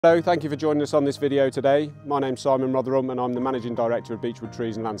Hello, thank you for joining us on this video today. My name's Simon Rotherham and I'm the Managing Director of Beechwood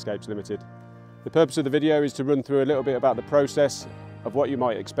Trees and Landscapes Limited. The purpose of the video is to run through a little bit about the process of what you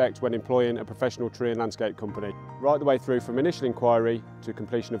might expect when employing a professional tree and landscape company, right the way through from initial inquiry to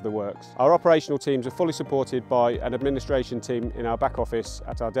completion of the works. Our operational teams are fully supported by an administration team in our back office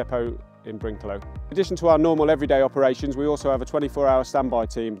at our depot in Brinklow. In addition to our normal everyday operations, we also have a 24-hour standby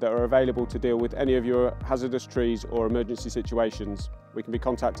team that are available to deal with any of your hazardous trees or emergency situations. We can be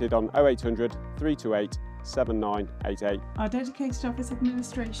contacted on 0800 328 7988. Our dedicated office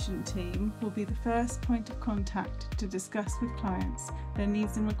administration team will be the first point of contact to discuss with clients their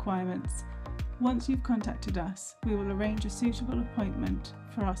needs and requirements. Once you've contacted us, we will arrange a suitable appointment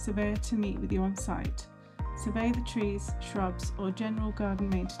for our surveyor to meet with you on site, survey the trees, shrubs or general garden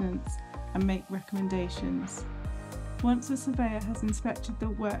maintenance and make recommendations. Once the surveyor has inspected the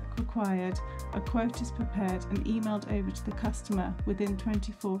work required, a quote is prepared and emailed over to the customer within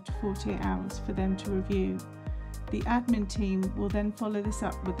 24 to 48 hours for them to review. The admin team will then follow this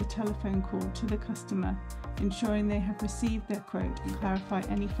up with a telephone call to the customer, ensuring they have received their quote and clarify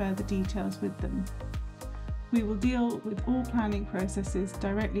any further details with them. We will deal with all planning processes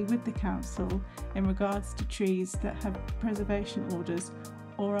directly with the council in regards to trees that have preservation orders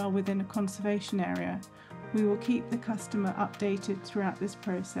or are within a conservation area. We will keep the customer updated throughout this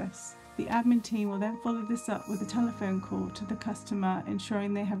process. The admin team will then follow this up with a telephone call to the customer,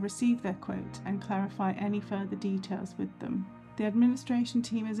 ensuring they have received their quote and clarify any further details with them. The administration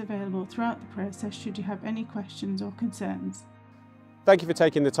team is available throughout the process should you have any questions or concerns. Thank you for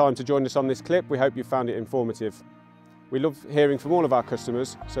taking the time to join us on this clip. We hope you found it informative. We love hearing from all of our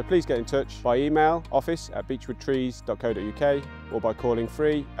customers, so please get in touch by email office@beechwoodtrees.co.uk or by calling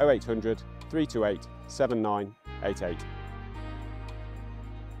free 0800 328 7988.